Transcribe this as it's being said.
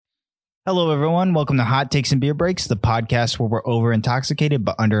Hello, everyone. Welcome to Hot Takes and Beer Breaks, the podcast where we're over intoxicated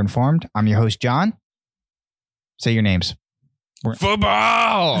but underinformed. I'm your host, John. Say your names.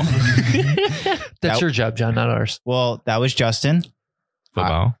 Football. That's your job, John, not ours. Well, that was Justin.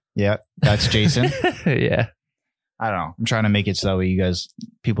 Football. Yeah, that's Jason. Yeah. I don't know. I'm trying to make it so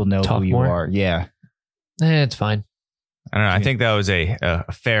people know Talk who you more? are. Yeah. It's fine. I don't know. I think that was a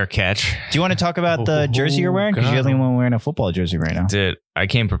fair catch. Do you want to talk about the jersey you're wearing? Because you're the only one wearing a football jersey right now. Did I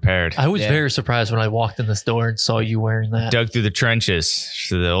came prepared. I was Yeah. very surprised when I walked in this door and saw you wearing that. Dug through the trenches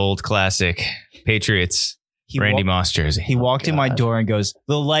to the old classic Patriots Randy Moss jersey. He walked in my God. door and goes,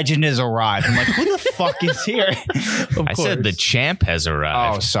 "The legend has arrived." I'm like, "Who the fuck is here?" Of I said the course. champ has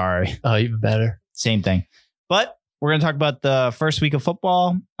arrived. Oh, sorry. Oh, even better. Same thing. But we're going to talk about the first week of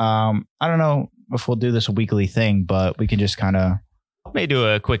football. I don't know if we'll do this a weekly thing, but we can just kind of... May do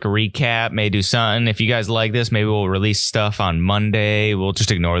a quick recap. May do something. If you guys like this, maybe we'll release stuff on Monday. We'll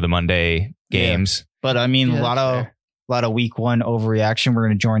just ignore the Monday games. But I mean, Yeah, a that's lot of week one overreaction. We're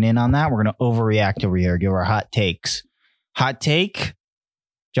going to join in on that. We're going to overreact over here. Give our hot takes. Hot take,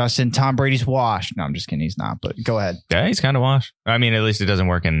 Justin, Tom Brady's washed. No, I'm just kidding. He's not, but go ahead. Yeah, he's kind of washed. I mean, at least it doesn't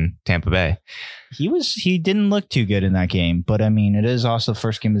work in Tampa Bay. He didn't look too good in that game, but I mean, it is also the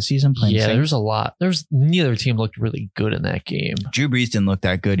first game of the season playing. Yeah, Saints. there's a lot. Neither team looked really good in that game. Drew Brees didn't look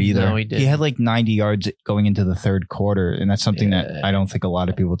that good either. No, he didn't. He had like 90 yards going into the third quarter, and that's something that Yeah. I don't think a lot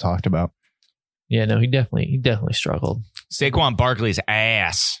of people talked about. Yeah, no, he definitely struggled. Saquon Barkley's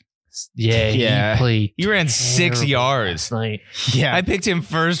ass. Yeah, Yeah. he played. He ran 6 terrible yards. last night. Yeah, I picked him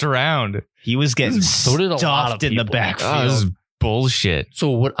first round. he was getting So did a lot stuffed of in the people. backfield. Oh, this is bullshit. So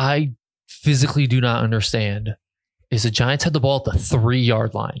what I physically do not understand is the Giants had the ball at the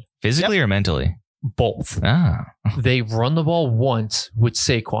 3-yard line. Physically or mentally? Both. Ah. They run the ball once with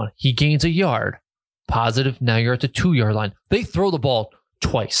Saquon. He gains a yard. Positive. Now you're at the 2-yard line. They throw the ball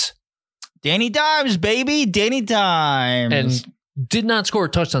twice Danny Dimes, baby, Danny Dimes. and did not score a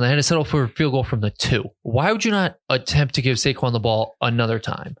touchdown. They had to settle for a field goal from the 2. Why would you not attempt to give Saquon the ball another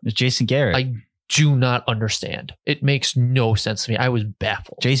time? It's Jason Garrett. I do not understand. It makes no sense to me. I was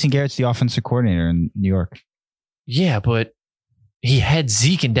baffled. Jason Garrett's the offensive coordinator in New York. Yeah, but he had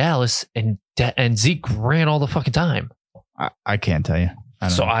Zeke in Dallas, and Zeke ran all the fucking time. I can't tell you. I don't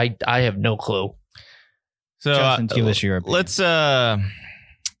So know. I have no clue. So Justin, give us your opinion.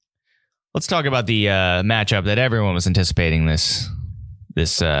 let's talk about the matchup that everyone was anticipating this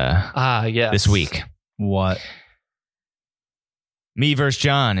Yeah. this week. What? Me versus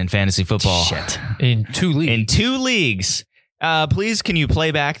John in fantasy football. Shit. In 2 leagues. In 2 leagues. Please, can you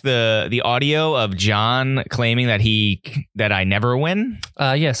play back the audio of John claiming that I never win?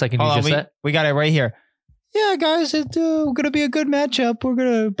 Yes, I can do Hold on, just that. we got it right here. Yeah, guys, it's going to be a good matchup. We're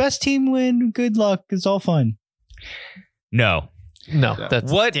going to best team win. Good luck. It's all fun. No. No, that's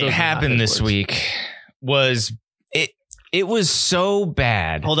What those are not happened his this words. week was it was so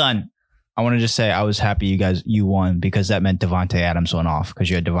bad. Hold on. I want to just say I was happy you won because that meant Devontae Adams went off because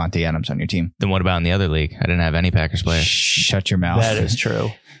you had Devontae Adams on your team. Then what about in the other league? I didn't have any Packers players. Shut your mouth. That is true.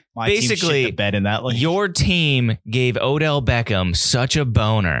 My team Basically, shit the bed in that league. Your team gave Odell Beckham such a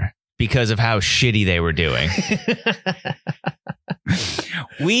boner because of how shitty they were doing.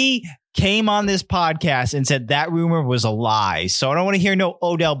 We came on this podcast and said that rumor was a lie. So I don't want to hear no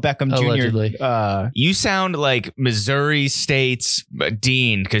Odell Beckham Allegedly. Jr. You sound like Missouri State's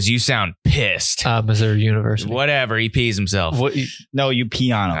dean because you sound pissed. Missouri University. Whatever, he pees himself. What, No, you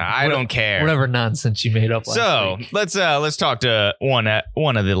pee on him. I don't care. whatever nonsense you made up last So week. let's talk to one of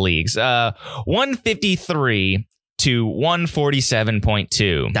the leagues. 153 to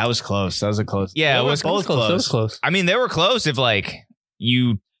 147.2. That was close. That was a close. Yeah, They it were was both That was close. I mean, they were close if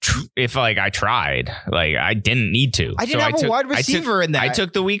I tried. Like I didn't need to. I didn't So have a wide receiver in that. I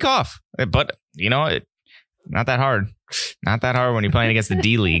took the week off, but not that hard. Not that hard when you're playing against the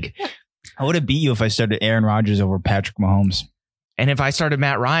D League. I would have beat you if I started Aaron Rodgers over Patrick Mahomes. And if I started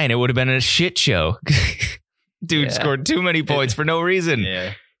Matt Ryan, it would have been a shit show. Dude Yeah. scored too many points for no reason.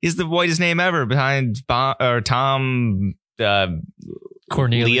 Yeah. He's the whitest name ever behind Tom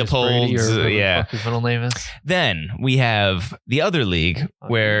Cornelius Leopold's, Brady or whatever the yeah. fuck his middle name is. Then we have the other league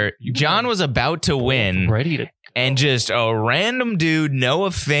where You John was about to win Ready to and just a random dude,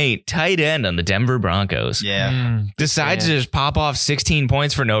 Noah Fant, tight end on the Denver Broncos, Yeah. decides to just pop off 16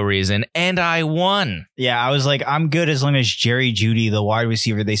 points for no reason, and I won. Yeah, I was like, I'm good as long as Jerry Jeudy, the wide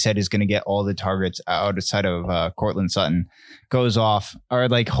receiver they said is going to get all the targets outside of Cortland Sutton, goes off or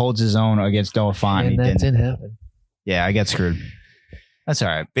like holds his own against Noah Fant. And He that didn't. didn't happen. Yeah, I get screwed. That's all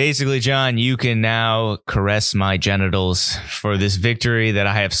right. Basically, John, you can now caress my genitals for this victory that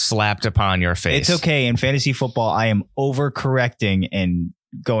I have slapped upon your face. It's okay. In fantasy football, I am overcorrecting and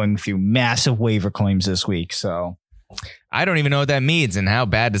going through massive waiver claims this week. So I don't even know what that means, and how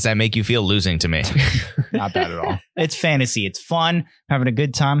bad does that make you feel losing to me? not bad at all. It's fantasy. It's fun, having a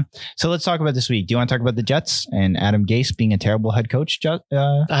good time. So let's talk about this week. Do you want to talk about the Jets and Adam Gase being a terrible head coach?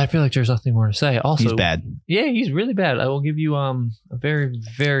 I feel like there's nothing more to say. Also, He's bad. Yeah, he's really bad. I will give you a very,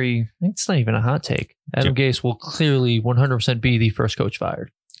 very. It's not even a hot take. Adam Gase will clearly 100% be the first coach fired.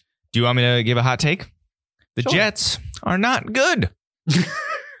 Do you want me to give a hot take? The Sure. Jets are not good.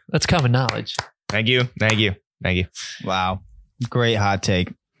 That's common knowledge. Thank you. Wow. Great hot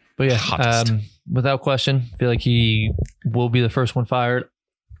take. But yeah, Hottest. without question, I feel like he will be the first one fired.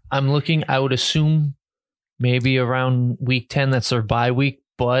 I'm looking, I would assume maybe around week 10, that's their bye week,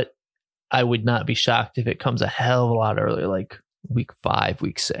 but I would not be shocked if it comes a hell of a lot earlier, like week 5,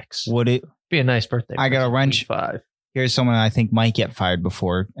 week 6. Would it? Be a nice birthday. I got a present, wrench. week 5. Here's someone I think might get fired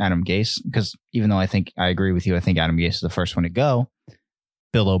before Adam Gase, because even though I agree with you, I think Adam Gase is the first one to go.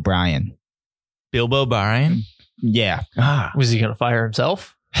 Bill O'Brien. Bilbo Bryan. Yeah. Was he going to fire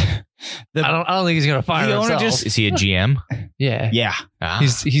himself? I don't think he's going to fire the owner himself. Is he a GM? Yeah. Yeah. Ah.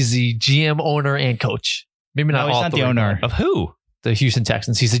 He's the GM, owner, and coach. Maybe not No, he's all not three, the owner. but Of who? The Houston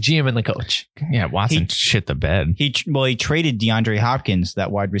Texans. He's the GM and the coach. Yeah, Watson He- shit the bed. He traded DeAndre Hopkins,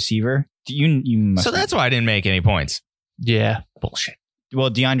 that wide receiver. You must. So that's why I didn't make any points. Yeah. Bullshit. well,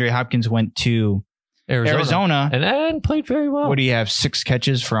 DeAndre Hopkins went to Arizona. And played very well. What do you have? 6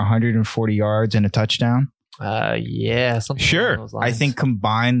 catches for 140 yards and a touchdown. Yeah, something Sure. along those I lines. think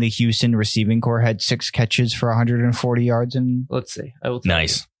combined the Houston receiving core had 6 catches for 140 yards. And Let's see. I will tell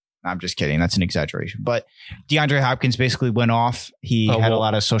Nice. I'm just kidding. That's an exaggeration. But DeAndre Hopkins basically went off. He Oh, had a well.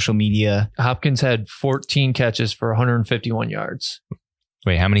 lot of social media. you. Hopkins had 14 catches for 151 yards.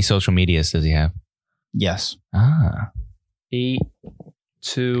 Wait, how many social medias does he have? Yes. 8,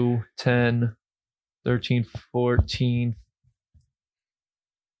 2, 10, 13, 14.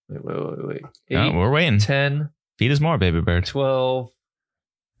 Wait. 8, Oh, we're waiting. 10, Feed us more, baby bird. 12.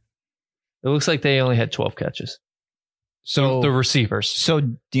 It looks like they only had 12 catches. So The receivers. So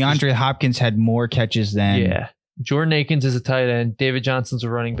DeAndre Hopkins had more catches than Yeah. Jordan Akins is a tight end. David Johnson's a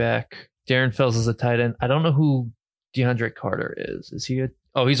running back. Darren Fells is a tight end. I don't know who DeAndre Carter is. Is he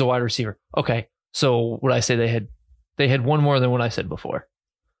he's a wide receiver. Okay. So what I say they had one more than what I said before.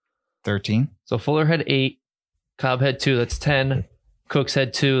 13. So Fuller had 8, Cobb had 2, that's 10. Cooks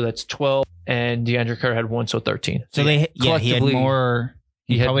had 2, that's 12, and DeAndre Carter had 1, so 13. So he had collectively, more.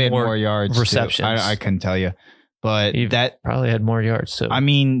 He had probably had more more yards, too. receptions. I couldn't tell you, but He that. probably had more yards too. I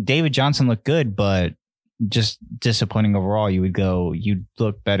mean, David Johnson looked good, but just disappointing overall. You'd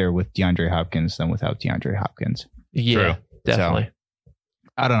look better with DeAndre Hopkins than without DeAndre Hopkins. yeah, True. definitely.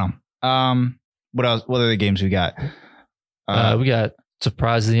 I don't know. What else? What other games we got? We got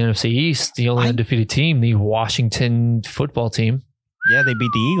surprise of the NFC East, the only undefeated team, the Washington football team. Yeah, they beat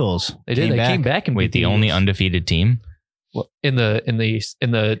the Eagles. They did. They came back and Wait, beat the only Eagles undefeated team? in the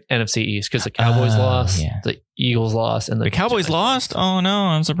NFC East because the Cowboys lost, yeah. the Eagles lost, and The Cowboys lost? Oh, no,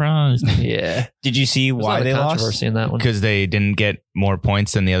 I'm surprised. Yeah, Did you see There's a lot why of they lost? controversy in that one. Because they didn't get more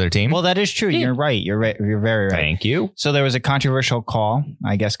points than the other team? Well, that is true. Yeah. You're right. You're right. You're very right. Thank you. So there was a controversial call.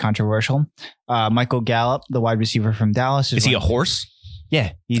 I guess controversial. Michael Gallup, the wide receiver from Dallas, Is he a horse?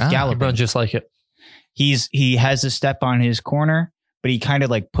 Yeah, he's Ah, He galloping. runs just like it. He has a step on his corner, but he kind of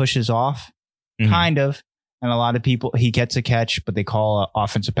like pushes off, Mhm. kind of. And a lot of people, he gets a catch, but they call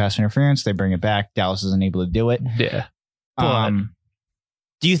offensive pass interference. They bring it back. Dallas isn't able to do it. Yeah, But-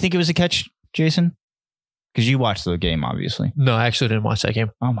 Do you think it was a catch, Jason? Because you watched the game, obviously. no, I actually didn't watch that game.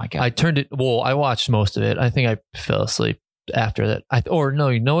 Oh my god! I turned it. Well, I watched most of it. I think I fell asleep after that. No,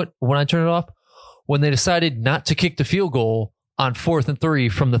 you know what? When I turned it off, when they decided not to kick the field goal on 4th and 3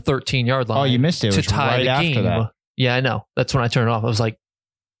 from the 13-yard line. Oh, you missed it. It to was tie right the after game. that. Yeah, I know. That's when I turned it off. I was like,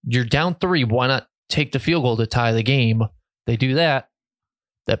 "You're down 3. Why not take the field goal to tie the game?" They do that.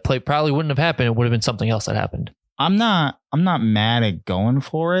 That play probably wouldn't have happened. It would have been something else that happened. I'm not mad at going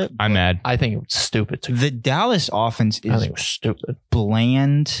for it. I'm mad. I think it was stupid. The Dallas offense I is think it was stupid.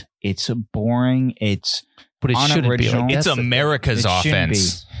 bland. It's boring. It's But it shouldn't be unoriginal. like It's that's the- America's It shouldn't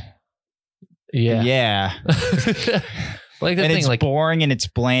offense. Yeah. yeah. Like the And thing, it's like boring and it's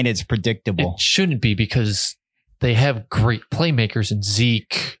bland. It's predictable. it shouldn't be because they have great playmakers in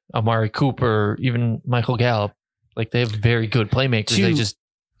Zeke, Amari Cooper, even Michael Gallup. Like they have very good playmakers. They just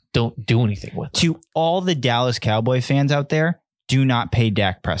don't do anything with them. To all the Dallas Cowboy fans out there, do not pay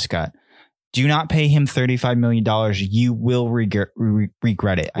Dak Prescott. Do not pay him $35 million. You will regret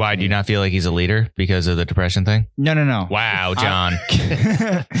it. I Why? Do you think. not feel like he's a leader because of the depression thing? No. Wow, John.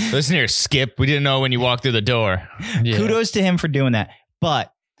 Listen here, Skip. We didn't know when you walked through the door. Yeah. Kudos to him for doing that.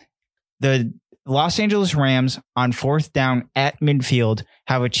 But Los Angeles Rams on 4th down at midfield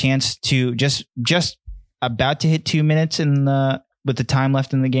have a chance to just about to hit 2 minutes with the time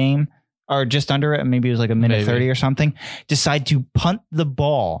left in the game, or just under it, maybe it was like a minute 30 or something, decide to punt the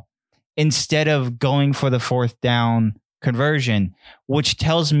ball instead of going for the 4th down conversion, which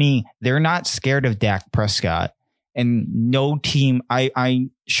tells me they're not scared of Dak Prescott. And no team,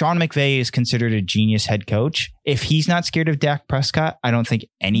 Sean McVay is considered a genius head coach. If he's not scared of Dak Prescott, I don't think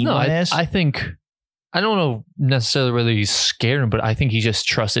anyone is. I think, I don't know necessarily whether he's scared, but I think he just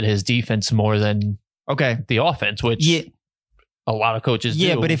trusted his defense more than the offense, which a lot of coaches do.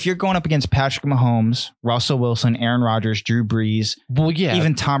 Yeah, but if you're going up against Patrick Mahomes, Russell Wilson, Aaron Rodgers, Drew Brees,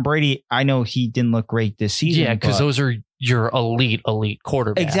 even Tom Brady, I know he didn't look great this season. Yeah, because those are your elite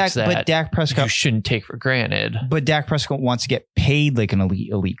quarterbacks. Exactly, but Dak Prescott, you shouldn't take for granted. But Dak Prescott wants to get paid like an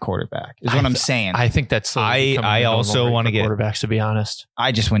elite quarterback, is what I'm saying. I think that's I also want to get quarterbacks, to be honest.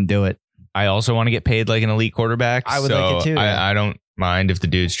 I just wouldn't do it. I also want to get paid like an elite quarterback. I would like it too. I don't mind if the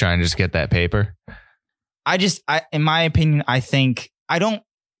dude's trying to just get that paper. In my opinion, I think I don't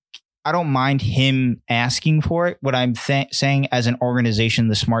mind him asking for it. What I'm saying as an organization,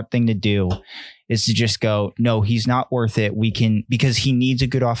 the smart thing to do is to just go, no, he's not worth it. Because he needs a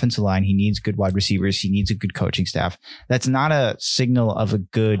good offensive line. He needs good wide receivers. He needs a good coaching staff. That's not a signal of a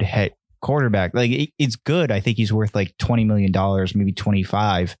good head quarterback. Like it's good. I think he's worth like $20 million, maybe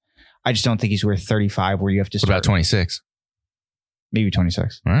 25. I just don't think he's worth 35 where you have to start. What about 26? Maybe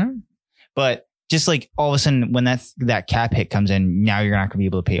 26. All right. But just like all of a sudden when that cap hit comes in, now you're not going to be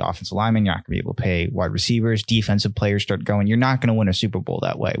able to pay offensive linemen. You're not going to be able to pay wide receivers. Defensive players start going. You're not going to win a Super Bowl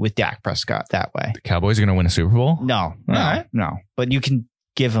that way with Dak Prescott that way. The Cowboys are going to win a Super Bowl? No. But you can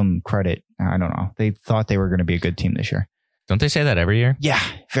give them credit. I don't know. They thought they were going to be a good team this year. Don't they say that every year? Yeah,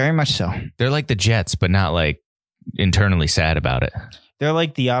 very much so. They're like the Jets, but not like internally sad about it. They're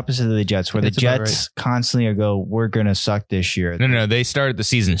like the opposite of the Jets, where the Jets constantly go, we're going to suck this year. No. They started the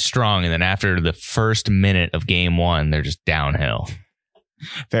season strong, and then after the first minute of game 1, they're just downhill.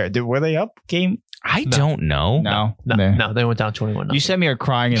 Fair. Were they up game? I don't know. No, they went down 21. You sent me a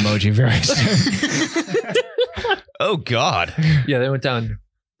crying emoji very soon. Oh, God. Yeah, they went down.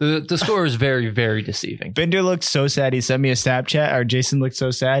 The score is very, very deceiving. Bender looked so sad. He sent me a Snapchat, or Jason looked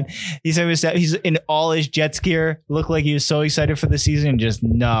so sad. He sent me a Snapchat. He's in all his Jets gear. Looked like he was so excited for the season. Just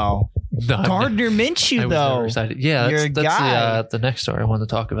no. Gardner Minshew, though. Excited. Yeah, that's the next story I wanted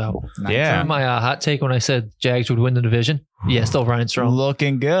to talk about. Yeah. Remember my hot take when I said Jags would win the division? Yeah, still Ryan Strong.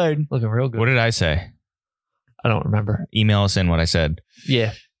 Looking good. Looking real good. What did I say? I don't remember. Email us in what I said.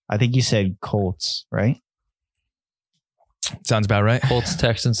 Yeah. I think you said Colts, right? Sounds about right. Colts,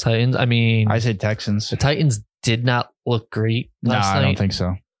 Texans, Titans. I mean, I said Texans. The Titans did not look great last night. I don't think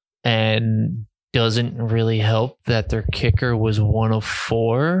so. And doesn't really help that their kicker was 1 of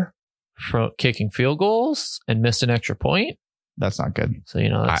 4 from kicking field goals and missed an extra point. That's not good. So,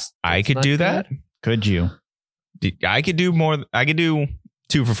 that's I could do that. Could you? I could do more. I could do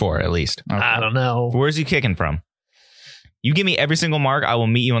 2 for 4 at least. Okay. I don't know. Where's he kicking from? You give me every single mark, I will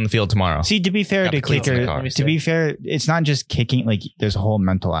meet you on the field tomorrow. See, to be fair to kicker, it's not just kicking. Like, there's a whole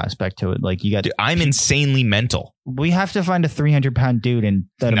mental aspect to it. Like, you got. I'm insanely mental. We have to find a 300-pound dude and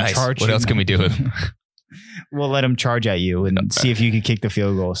let him charge. What else can we do? We'll let him charge at you and see if you can kick the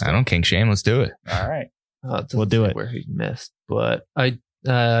field goal. I don't kink shame. Let's do it. All right, we'll do it. Where he missed, but I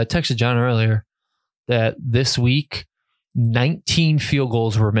texted John earlier that this week 19 field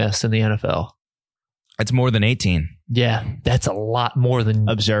goals were missed in the NFL. That's more than 18. Yeah, that's a lot more than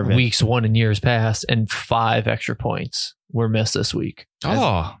weeks 1 in years past, and 5 extra points were missed this week.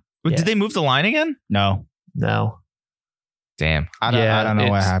 Did they move the line again? No. Damn. I don't know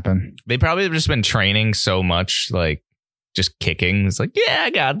what happened. They probably have just been training so much, like just kicking. It's like, yeah, I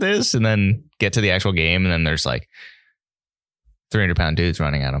got this, and then get to the actual game, and then there's like 300-pound dudes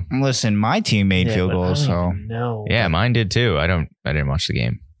running at them. Listen, my team made field goals, so no. Yeah, mine did too. I didn't watch the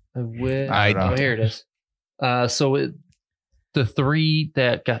game. Here it is. So the 3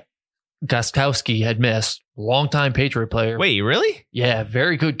 that Gostkowski had missed, longtime Patriot player. Wait, really? Yeah,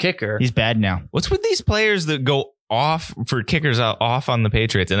 very good kicker. He's bad now. What's with these players that go off for kickers off on the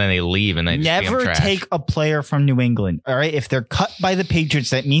Patriots and then they leave and they never just take a player from New England. All right, if they're cut by the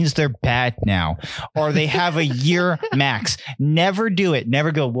Patriots, that means they're bad now, or they have a year max. Never do it.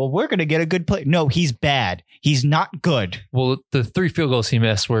 Never go, well, we're going to get a good player. No, he's bad. He's not good. Well, the 3 field goals he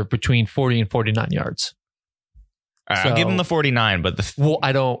missed were between 40 and 49 yards. I'll give him the 49, but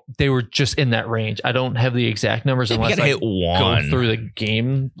they were just in that range. I don't have the exact numbers unless I hit one. Go through the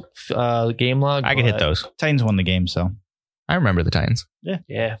game log. I can hit those. Titans won the game, so. I remember the Titans.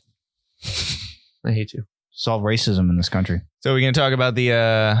 Yeah. I hate you. Solve racism in this country. So we're going to talk about the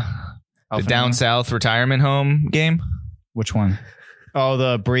The down south retirement home game. Which one? Oh,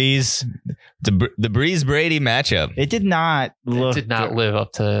 the Breeze. The Breeze Brady matchup. It did not look. It did not live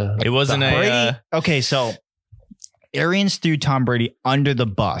up to. It wasn't Brady. Okay, so Arians threw Tom Brady under the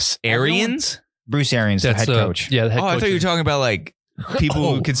bus. Arians? Bruce Arians, the head coach. Yeah, the head Oh, I coach. thought you were talking about like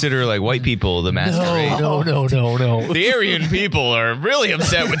people who consider like white people the masquerade. No. The Aryan people are really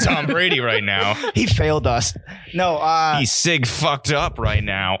upset with Tom Brady right now. He failed us. No, He's sig fucked up right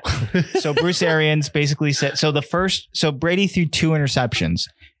now. so Bruce Arians basically said, so Brady threw 2 interceptions.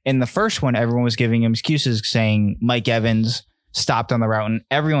 In the first one, everyone was giving him excuses saying Mike Evans stopped on the route, and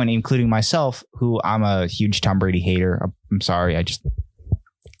everyone, including myself, who I'm a huge Tom Brady hater. I'm sorry. I just,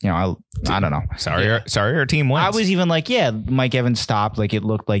 I don't know. Sorry, our team wins. I was even like, yeah, Mike Evans stopped. Like it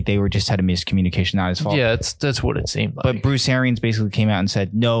looked like they were just had a miscommunication, not his fault. Yeah, that's what it seemed like. But Bruce Arians basically came out and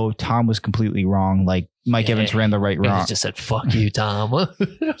said, no, Tom was completely wrong. Like Mike Evans ran the right He route. just said, "Fuck you, Tom."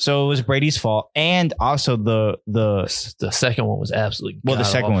 So it was Brady's fault, and also the second one was absolutely the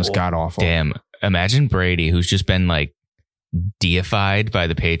second one was god awful. Damn, imagine Brady, who's just been like deified by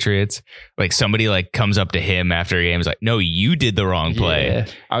the Patriots. Like somebody like comes up to him after a game and is like, no, you did the wrong play. Yeah.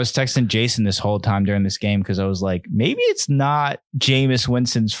 I was texting Jason this whole time during this game because I was like, maybe it's not Jameis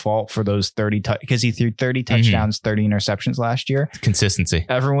Winston's fault for those 30 because he threw 30 touchdowns, 30 interceptions last year. Consistency.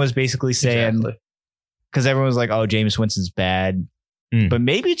 Everyone was basically saying, because everyone was like, oh, Jameis Winston's bad. But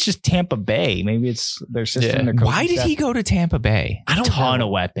maybe it's just Tampa Bay. Maybe it's their system. Their Why did he go to Tampa Bay? I don't ton of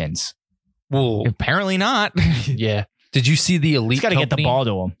weapons. Well, apparently not. Yeah. Did you see the elite? He's got to get the ball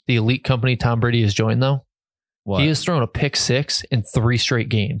to him. The elite company Tom Brady has joined, though. What? He has thrown a pick 6 in 3 straight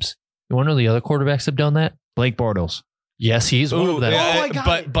games. You want to know the other quarterbacks have done that? Blake Bortles. Yes, he's one of them. Oh my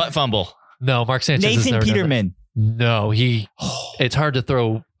God. But fumble. No, Mark Sanchez. has Nathan never done that. Peterman. No, it's hard to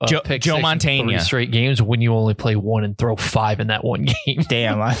throw Joe pick 6 in Montana. 3 straight games when you only play 1 and throw 5 in that one game.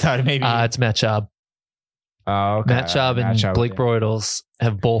 Damn, I thought maybe. It's Matt Schaub. Oh, okay. Matt Schaub and Blake Bortles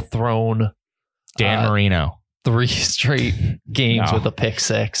have both thrown Dan Marino. 3 straight games with a pick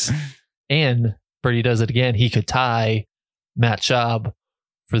 6. And Brady does it again. He could tie Matt Schaub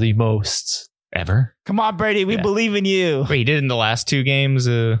for the most ever. Come on, Brady. We believe in you. Wait, he did it in the last 2 games?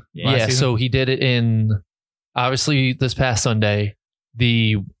 Yeah, so he did it in, obviously, this past Sunday,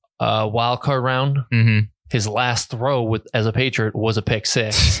 the wild card round. Mm-hmm. His last throw as a Patriot was a pick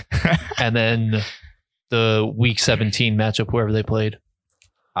 6. And then the week 17 matchup, whoever they played.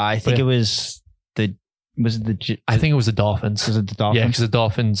 I think it was I think it was the Dolphins. Was it the Dolphins? Yeah, because the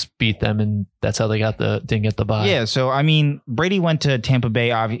Dolphins beat them, and that's how they didn't get the bye. Yeah, so I mean, Brady went to Tampa Bay.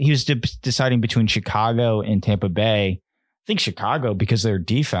 He was deciding between Chicago and Tampa Bay. I think Chicago, because their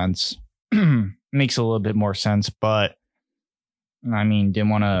defense makes a little bit more sense, but I mean, didn't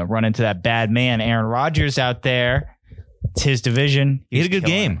want to run into that bad man, Aaron Rodgers, out there. It's his division. He had a good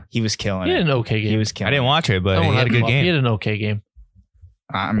game. He was killing He it. had an okay game. He was killing I didn't watch it, but he had a good game. He had an okay game.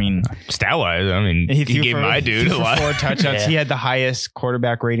 I mean, stat-wise, I mean, he gave my dude a lot. 4 touchdowns. Yeah. He had the highest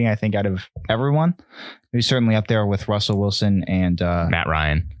quarterback rating, I think, out of everyone. He was certainly up there with Russell Wilson and Matt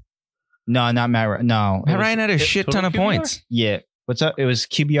Ryan. No, not Matt Ryan. No. Matt Ryan had a shit ton of points. Yeah. What's up? It was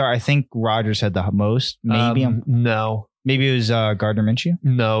QBR. I think Rodgers had the most. Maybe. No. Maybe it was Gardner Minshew.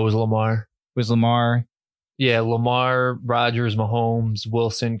 No, it was Lamar. It was Lamar. Yeah, Lamar, Rodgers, Mahomes,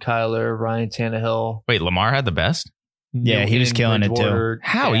 Wilson, Kyler, Ryan Tannehill. Wait, Lamar had the best? Yeah, he was killing it too.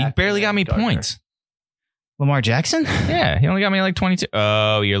 How? He barely got me points. Lamar Jackson? Yeah, he only got me like 22.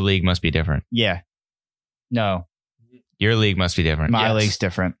 Oh, your league must be different. Yeah. No. Your league must be different. My league's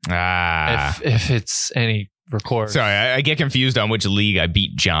different. If it's any record. Sorry, I get confused on which league I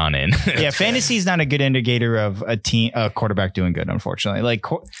beat John in. Yeah, fantasy is not a good indicator of a quarterback doing good, unfortunately. Like,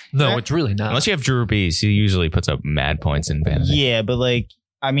 no, it's really not. Unless you have Drew Brees, he usually puts up mad points in fantasy. Yeah, but like,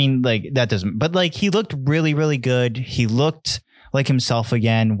 I mean, like that doesn't. But like, he looked really, really good. He looked like himself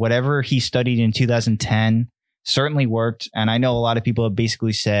again. Whatever he studied in 2010 certainly worked. And I know a lot of people have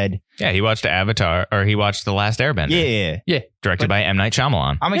basically said, yeah, he watched Avatar, or he watched The Last Airbender. Yeah. Directed by M. Night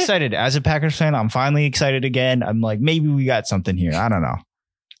Shyamalan. I'm excited. As a Packers fan, I'm finally excited again. I'm like, maybe we got something here. I don't know.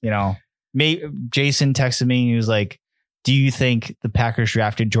 You know, Jason texted me and he was like, do you think the Packers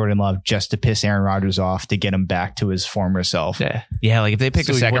drafted Jordan Love just to piss Aaron Rodgers off to get him back to his former self? Yeah, like if they picked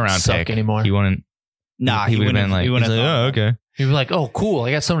a second round pick anymore, he wouldn't. Nah, he would have been like, oh, okay. He was like, oh, cool.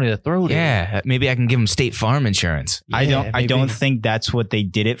 I got somebody to throw to. Yeah, maybe I can give him State Farm insurance. Yeah, I don't think that's what they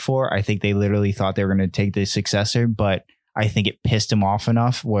did it for. I think they literally thought they were going to take the successor, but I think it pissed him off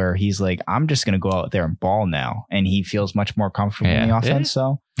enough where he's like, I'm just going to go out there and ball now. And he feels much more comfortable in the offense. So,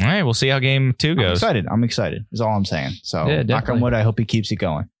 all right, we'll see how game 2 goes. I'm excited is all I'm saying. So, knock on definitely. wood, I hope he keeps it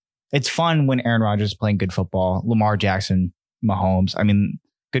going. It's fun when Aaron Rodgers is playing good football. Lamar Jackson, Mahomes. I mean,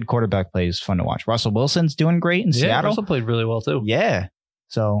 good quarterback play is fun to watch. Russell Wilson's doing great in Seattle. Russell played really well too. Yeah.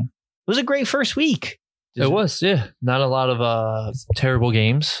 So it was a great first week. It was, yeah. Not a lot of terrible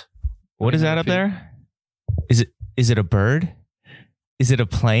games. What is that up there? Is it a bird? Is it a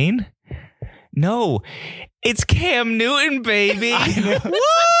plane? No, it's Cam Newton, baby.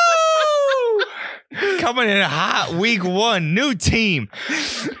 Woo! Coming in hot week 1, new team.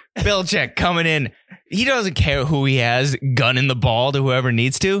 Belichick coming in. He doesn't care who he has gunning the ball to whoever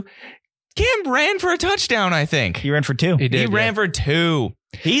needs to. Cam ran for a touchdown, I think. He ran for 2. He ran for 2.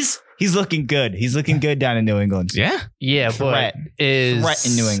 He's looking good. He's looking good down in New England. Yeah. Yeah, Threat. but threat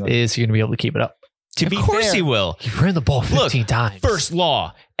in New England. Is he going to be able to keep it up? To be Of course fair, he will. He ran the ball 15 times. First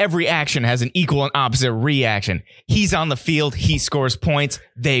law, every action has an equal and opposite reaction. He's on the field, he scores points,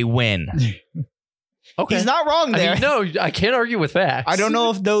 they win. Okay. He's not wrong there. I mean, no, I can't argue with facts. I don't know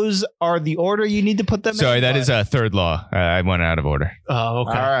if those are the order you need to put them in. Sorry, that but is a third law. I went out of order. Oh,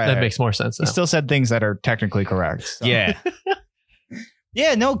 okay. All right. That makes more sense He now. still said things that are technically correct. so. Yeah.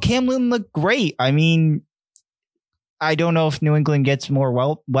 Yeah, no, Cam Newton looked great. I mean, I don't know if New England gets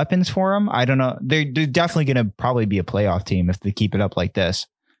more weapons for him. I don't know. They're definitely going to probably be a playoff team if they keep it up like this.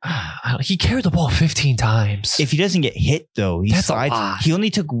 He carried the ball 15 times. If he doesn't get hit, though, That's a lot. He only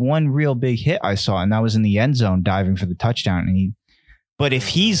took one real big hit I saw, and that was in the end zone diving for the touchdown. But if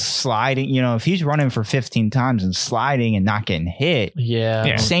he's sliding, if he's running for 15 times and sliding and not getting hit,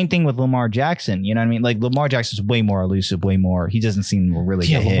 yeah. same thing with Lamar Jackson. You know what I mean? Like Lamar Jackson's way more elusive, way more. He doesn't seem to really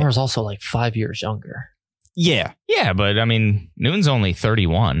get hit. Lamar's also like 5 years younger. Yeah. Yeah, but I mean, Newton's only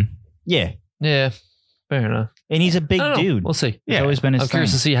 31. Yeah. Yeah, fair enough. And he's a big I don't know. dude. We'll see. It's always been his I'm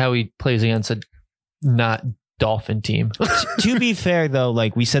curious thing. to see how he plays against a not Dolphin team. To be fair, though,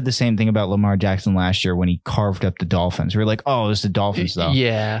 like we said the same thing about Lamar Jackson last year when he carved up the Dolphins. We were like, oh, it's the Dolphins, though.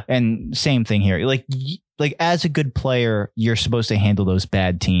 Yeah. And same thing here. Like as a good player, you're supposed to handle those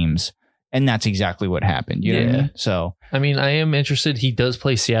bad teams. And that's exactly what happened. You know what I Yeah. mean? So I mean, I am interested. He does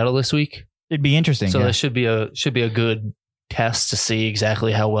play Seattle this week. it'd be interesting. So yeah. that should be a good test to see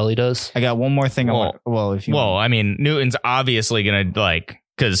exactly how well he does. I got one more thing. If you Well, I mean, Newton's obviously going to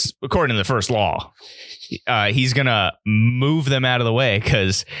because according to the first law, he's going to move them out of the way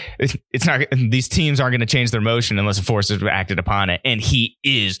because it's not, these teams aren't going to change their motion unless a force is acted upon it. And he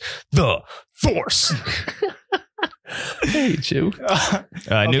is the force. I hate you.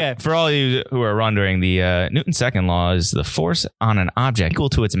 Okay. For all you who are wondering, the Newton's second law is the force on an object equal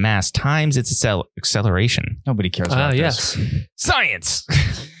to its mass times its acceleration. Nobody cares about this. Yes. Science.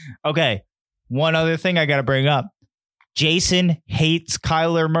 Okay. One other thing I got to bring up. Jason hates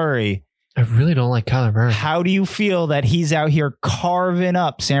Kyler Murray. I really don't like Kyler Murray. How do you feel that he's out here carving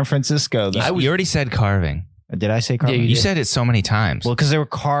up San Francisco? You already said carving. Did I say carving? Yeah, You said it so many times. Well, because they were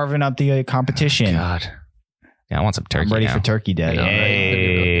carving up the competition. God. Yeah, I want some turkey. I'm ready now. for Turkey Day. know, right?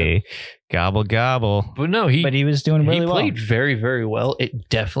 Hey, gobble gobble. But no, But he was doing really he well. played very, very well. It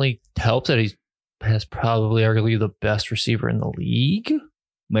definitely helps that he has probably arguably the best receiver in the league.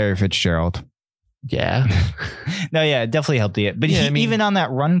 Larry Fitzgerald. Yeah. No, yeah, it definitely helped it. But Yeah, I mean- even on that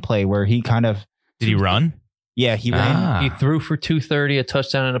run play where he kind of, Did he run? yeah, he ran. Ah. He threw for 230, a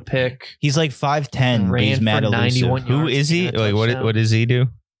touchdown and a pick. He's like 5'10", but Ran he's mad for elusive. 91 Who yards is he? and a Like touchdown. what does he do?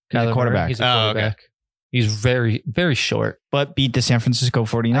 He's a Kyler quarterback. Murray, he's a Oh, okay. quarterback. He's very, very short. But beat the San Francisco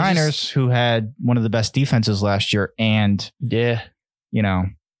 49ers, who had one of the best defenses last year. And, Yeah.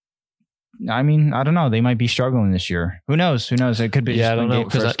 I mean, I don't know. They might be struggling this year. Who knows? It could be Yeah, just I don't know,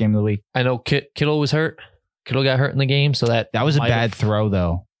 'cause first game of the week. I know Kittle was hurt. Kittle got hurt in the game, so that That was a might bad have- throw,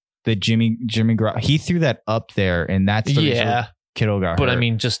 though. The Jimmy he threw that up there, and that's the reason Yeah, Kittle got but hurt. I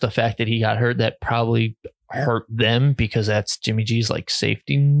mean, just the fact that he got hurt, that probably hurt them because that's Jimmy G's like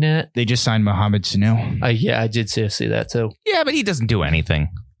safety net. they just signed Mohamed Sanu. I did see that too. Yeah, but he doesn't do anything.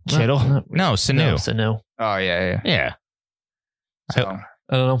 Kittle? Not really. No, Sanu. No, Sanu. Oh, yeah. Yeah. So,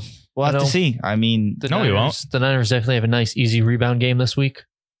 I don't know. we'll have I to don't- see. I mean, The No, we Niners, won't. The Niners definitely have a nice, easy rebound game this week.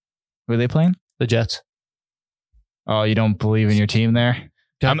 who are they playing? The Jets. Oh, you don't believe in your team there?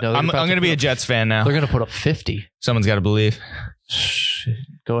 I'm No, they're about going to be a put up- Jets fan now. They're going to put up 50. Someone's got to believe.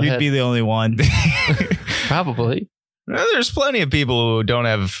 Go You'd ahead. be the only one. Probably. There's plenty of people who don't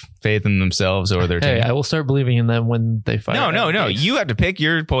have faith in themselves or their Hey, team. I will start believing in them when they fight. No. You have to pick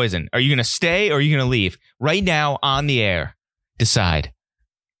your poison. Are you going to stay or are you going to leave? Right now on the air. Decide.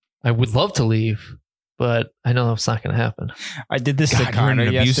 I would love to leave, but I know it's not going to happen. I did this to God, you're in Connor an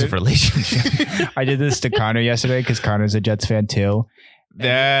abusive yesterday. relationship. I did this to Connor yesterday because Connor's a Jets fan too.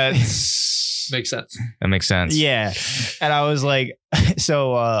 That's Makes sense. That makes sense. Yeah. And I was like,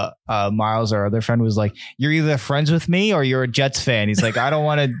 so Miles, our other friend, was like, you're either friends with me or you're a Jets fan. He's like, I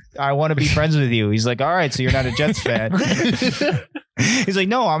want to be friends with you. He's like, all right, so you're not a Jets fan. He's like,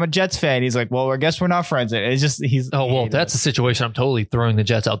 no, I'm a Jets fan. He's like, well, I guess we're not friends. It's just That's a situation I'm totally throwing the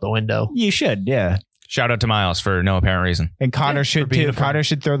Jets out the window. You should, yeah. Shout out to Miles for no apparent reason. And Connor should too. Connor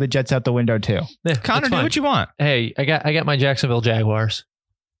should throw the Jets out the window too. Yeah, Connor, do what you want. Hey, I got my Jacksonville Jaguars.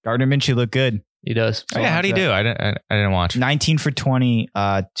 Gardner Minshew looked good. He does. Oh, yeah, how do you do? I didn't watch. 19 for 20,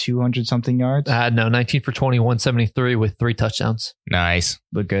 200 something yards. No, 19 for 20, 173 with 3 touchdowns. Nice.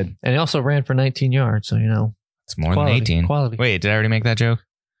 Look good. And he also ran for 19 yards. So, It's more than 18. Quality. Wait, did I already make that joke?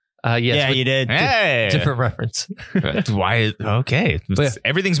 Yes, yeah, you did. Hey. Different reference. Why? Okay. Yeah.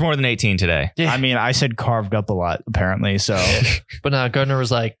 Everything's more than 18 today. Yeah. I mean, I said carved up a lot, apparently. So, But Gardner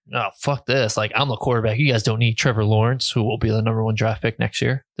was like, oh, fuck this. Like, I'm the quarterback. You guys don't need Trevor Lawrence, who will be the number 1 draft pick next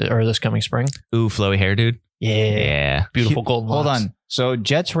year or this coming spring. Ooh, flowy hair, dude. Yeah. Beautiful golden hold locks. on. So,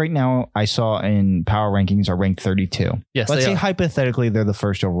 Jets right now, I saw in power rankings are ranked 32. Yes, Let's they say are. hypothetically they're the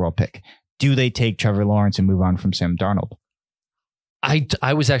first overall pick. Do they take Trevor Lawrence and move on from Sam Darnold?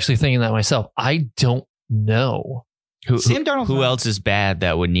 I was actually thinking that myself. I don't know. Sam Darnold. Who else is bad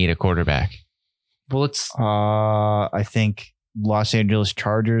that would need a quarterback? Well, it's I think Los Angeles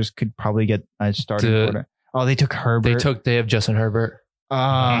Chargers could probably get a starting quarterback. Oh, they took Herbert. they have Justin Herbert.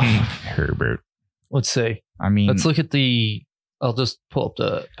 Herbert. Let's see. I mean, Let's look at I'll just pull up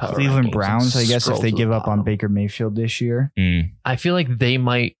the power Cleveland rankings Browns, and I guess, if scroll they to give the up on bottom. Baker Mayfield this year. I feel like they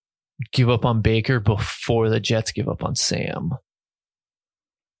might give up on Baker before the Jets give up on Sam.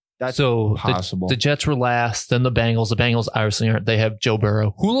 That's so possible. The Jets were last, then the Bengals. The Bengals obviously aren't. They have Joe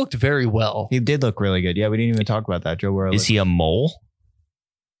Burrow, who looked very well. He did look really good. Yeah, we didn't even talk about that. Joe Burrow. Is he a mole?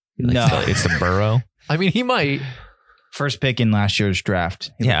 No. It's the burrow. I mean, he might. First pick in last year's draft.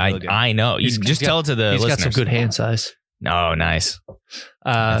 He Yeah, looked really good. I know. You He's just got- tell it to the He's listeners. got some good hand size. Oh, nice. What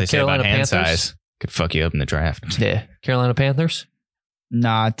they say about Carolina hand Panthers. size could fuck you up in the draft. Yeah, Carolina Panthers.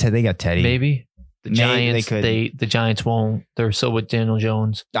 Nah, they got Teddy. Maybe the Maybe Giants. they could. The Giants won't. They're so with Daniel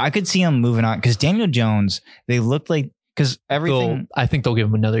Jones. I could see him moving on because Daniel Jones, they looked like, because everything, I think they'll give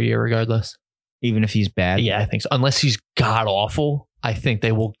him another year regardless. even if he's bad. Yeah, I think so. Unless he's god awful, I think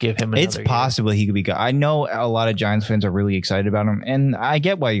they will give him another It's year. possible he could be good. I know a lot of Giants fans are really excited about him, and I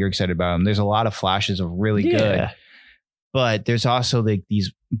get why you're excited about him. There's a lot of flashes of really good, but there's also like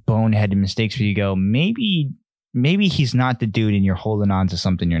these boneheaded mistakes where you go, maybe he's not the dude, and you're holding on to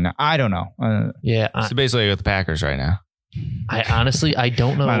something you're not. I don't know. Yeah. So basically with the Packers right now. I honestly, I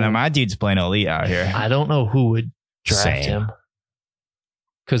don't know. My dude's playing elite out here. I don't know who would draft Same. him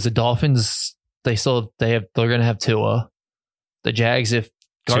because the Dolphins, they're going to have Tua. The Jags, if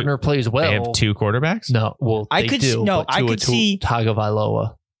Gardner plays well, They have 2 quarterbacks? No, well, I they could do, no, but I Tua could see.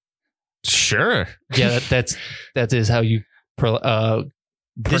 Tagovailoa. Sure. Yeah, that is how you.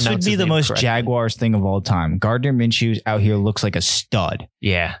 This would be the most Jaguars thing of all time. Gardner Minshew out here looks like a stud,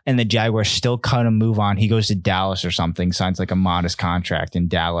 Yeah. and the Jaguars still kind of move on. He goes to Dallas or something, signs like a modest contract in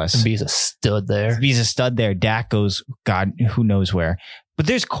Dallas. He's a stud there. He's a stud there. Dak goes, God, who knows where. But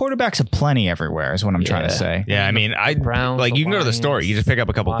there's quarterbacks aplenty everywhere, is what I'm trying to say. Yeah, I mean, Browns, like the you can go to the Lions, store, you just pick up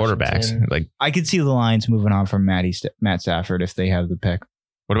a couple Washington. quarterbacks. Like, I could see the Lions moving on from Matt Stafford if they have the pick.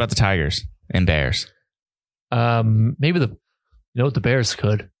 what about the Tigers and Bears? Maybe the Bears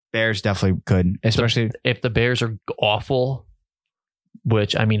could. Bears definitely could, especially If the Bears are awful,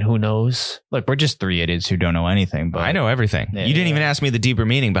 which I mean, who knows? like we're just 3 idiots who don't know anything. But I know everything. Yeah, You didn't yeah. even ask me the deeper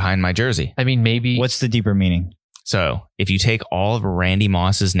meaning behind my jersey. I mean, maybe What's the deeper meaning? So if you take all of Randy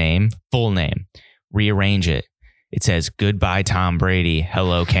Moss's full name, rearrange it, it says goodbye Tom Brady,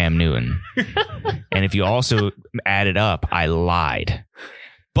 hello Cam Newton. And if you also add it up, I lied.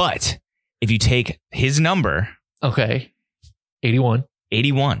 But if you take his number, okay, 81,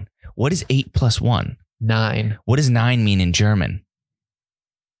 81, what is 8 plus 1? 9, What does 9 mean in German?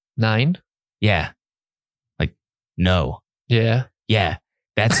 9. Yeah. Like, no. Yeah. Yeah.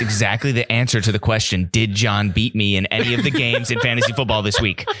 That's exactly the answer to the question. Did John beat me in any of the games in fantasy football this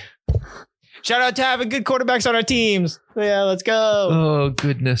week? Shout out to having good quarterbacks on our teams. Yeah, let's go. Oh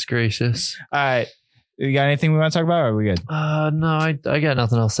goodness gracious. All right. You got anything we want to talk about, or are we good? No, I got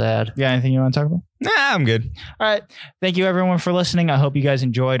nothing else to add. You got anything you want to talk about? Nah, I'm good. All right. Thank you, everyone, for listening. I hope you guys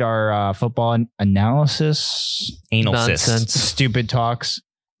enjoyed our football analysis. Anal cysts. Nonsense. Stupid talks.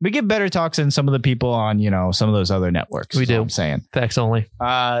 We get better talks than some of the people on, some of those other networks. We is what do. I'm saying. Facts only.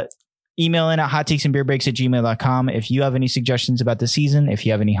 Email in at hottakesandbeerbreaks@gmail.com if you have any suggestions about the season, if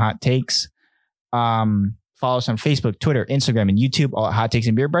you have any hot takes. Follow us on Facebook, Twitter, Instagram, and YouTube, all at Hot Takes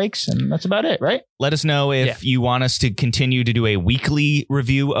and Beer Breaks. And that's about it, right? Let us know if you want us to continue to do a weekly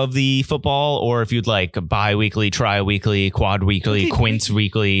review of the football, or if you'd like bi-weekly, tri-weekly, quad-weekly,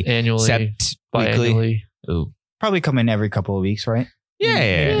 quince-weekly, Annually, sept-weekly. biannually. Ooh. Probably come in every couple of weeks, right? Yeah.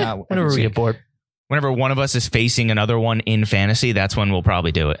 Maybe not Whenever every we get bored. Whenever one of us is facing another one in fantasy, that's when we'll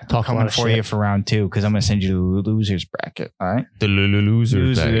probably do it. Talk coming a lot of for shit. you for round 2 because I'm going to send you the losers bracket. All right. The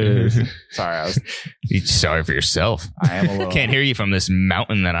losers. Sorry, Sorry for yourself. I am a little. Can't hear you from this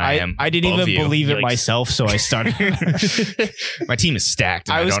mountain that I am. I didn't above even you. believe it Yikes. myself, so I started. My team is stacked.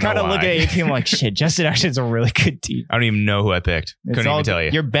 And I was kind of looking at your team like, shit, Justin Ashton's a really good team. I don't even know who I picked. Couldn't even tell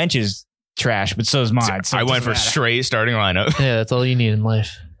you. Your bench is trash, but so is mine. So I it went for doesn't matter. straight starting lineup. Yeah, that's all you need in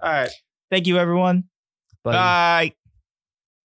life. All right. Thank you, everyone. Bye. Bye.